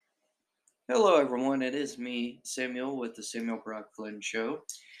Hello, everyone. It is me, Samuel, with the Samuel Brock Flynn Show.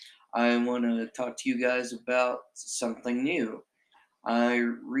 I want to talk to you guys about something new. I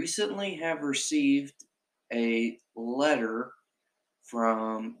recently have received a letter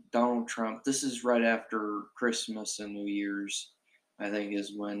from Donald Trump. This is right after Christmas and New Year's, I think,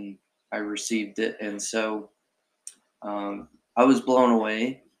 is when I received it. And so I was blown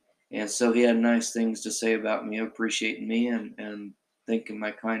away. And so he had nice things to say about me, appreciating me and thinking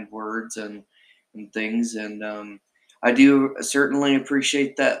my kind words and things. And I do certainly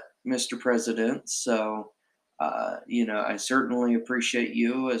appreciate that, Mr. President. So, I certainly appreciate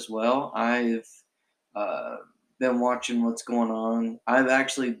you as well. I've uh, been watching what's going on. I've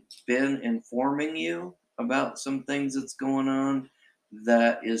actually been informing you about some things that's going on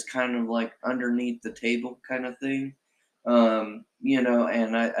that is kind of like underneath the table kind of thing. And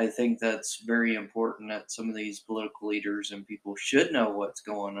I think that's very important that some of these political leaders and people should know what's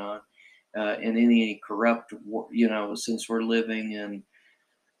going on in any corrupt, since we're living in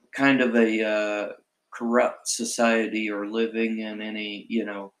kind of a corrupt society or living in any,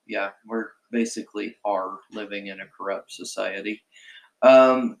 yeah, we're basically are living in a corrupt society.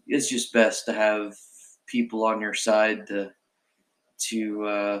 It's just best to have people on your side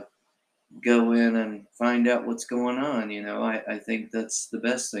to go in and find out what's going on. I think that's the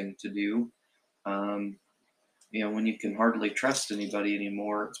best thing to do. Um, when you can hardly trust anybody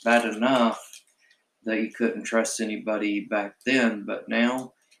anymore, it's bad enough that you couldn't trust anybody back then, but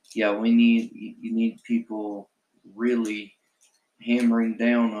now, yeah, you need people really hammering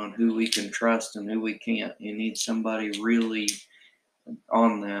down on who we can trust and who we can't. You need somebody really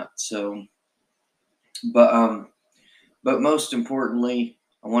on that. So, but most importantly,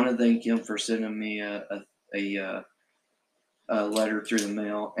 I want to thank him for sending me a letter through the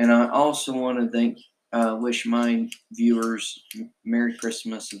mail, and I also want to wish my viewers Merry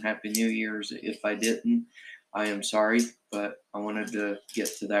Christmas and Happy New Year's. If I didn't, I am sorry, but I wanted to get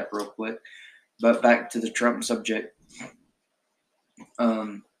to that real quick. But back to the Trump subject.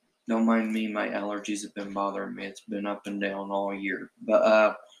 Um, don't mind me, my allergies have been bothering me. It's been up and down all year.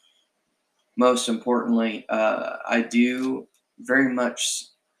 But most importantly, I do very much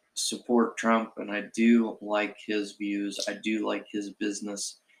support Trump, and I do like his views. I do like his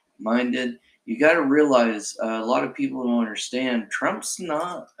business minded. You got to realize a lot of people don't understand. Trump's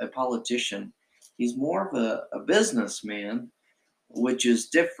not a politician. He's more of a businessman, which is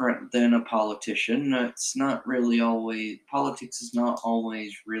different than a politician. It's not really always politics is not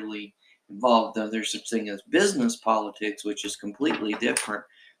always really involved. Though there's such thing as business politics, which is completely different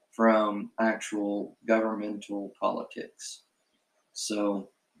from actual governmental politics. So,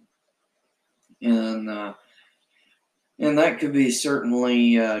 and uh, and that could be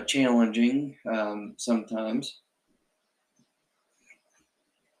certainly challenging sometimes,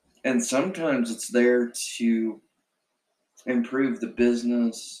 and sometimes it's there to improve the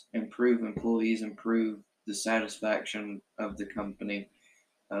business, improve employees, improve the satisfaction of the company,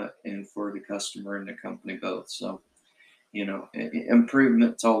 and for the customer and the company both. So,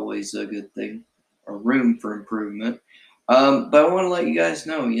 improvement's always a good thing, or room for improvement. But I want to let you guys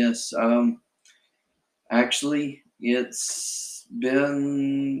know, yes, actually, it's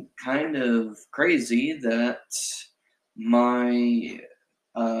been kind of crazy that my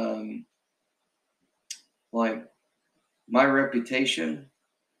um, like my reputation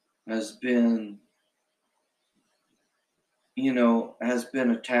has been has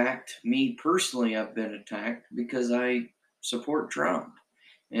been attacked. Me personally, I've been attacked because I support Trump.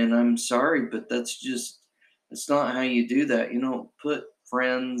 And I'm sorry, but it's not how you do that. You don't put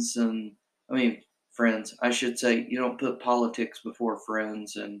I mean, friends, I should say, you don't put politics before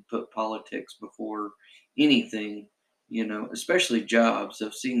friends and put politics before anything, especially jobs.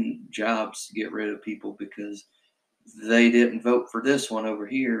 I've seen jobs get rid of people because they didn't vote for this one over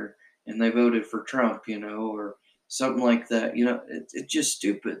here and they voted for Trump, or something like that. It's just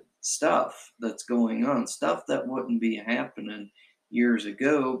stupid stuff that's going on, stuff that wouldn't be happening years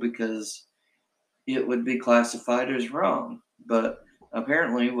ago because it would be classified as wrong. But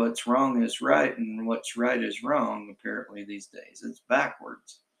apparently, what's wrong is right and what's right is wrong, apparently, these days. It's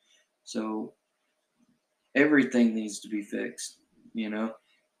backwards. So everything needs to be fixed, you know.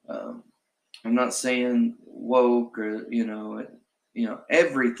 Um, I'm not saying woke or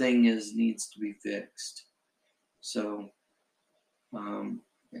everything is needs to be fixed. So um,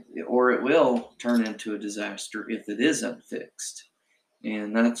 or it will turn into a disaster if it isn't fixed,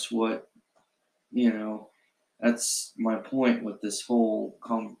 and that's what you know. That's my point with this whole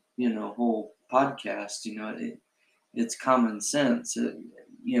podcast. It's common sense.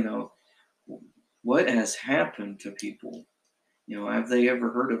 You know what has happened to people Have they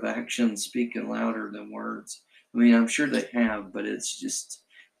ever heard of actions speaking louder than words? I mean, I'm sure they have, but it's just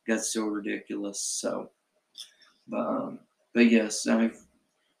got so ridiculous. So, but, um, but yes, I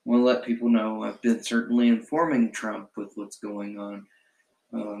want to let people know I've been certainly informing Trump with what's going on,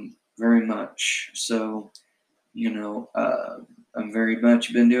 very much. So, I'm very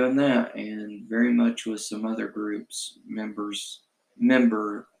much been doing that, and very much with some other groups, member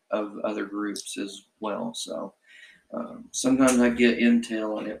of other groups as well. So sometimes I get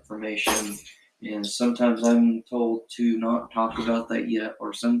intel and information, and sometimes I'm told to not talk about that yet,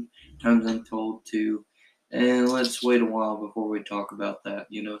 or sometimes I'm told to, and let's wait a while before we talk about that.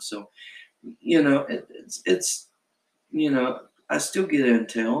 So it's I still get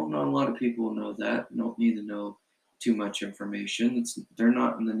intel. Not a lot of people know that. Don't need to know too much information. They're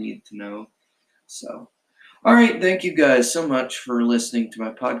not in the need to know. So, all right. Thank you guys so much for listening to my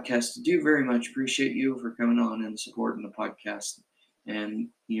podcast. I do very much appreciate you for coming on and supporting the podcast. And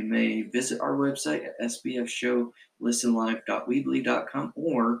you may visit our website at sbfshowlistenlive.weebly.com,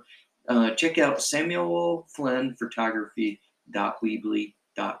 or check out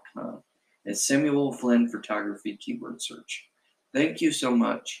samuelflynnphotography.weebly.com. It's Samuel Flynn Photography keyword search. Thank you so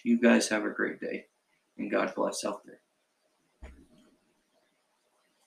much. You guys have a great day, and God bless out there.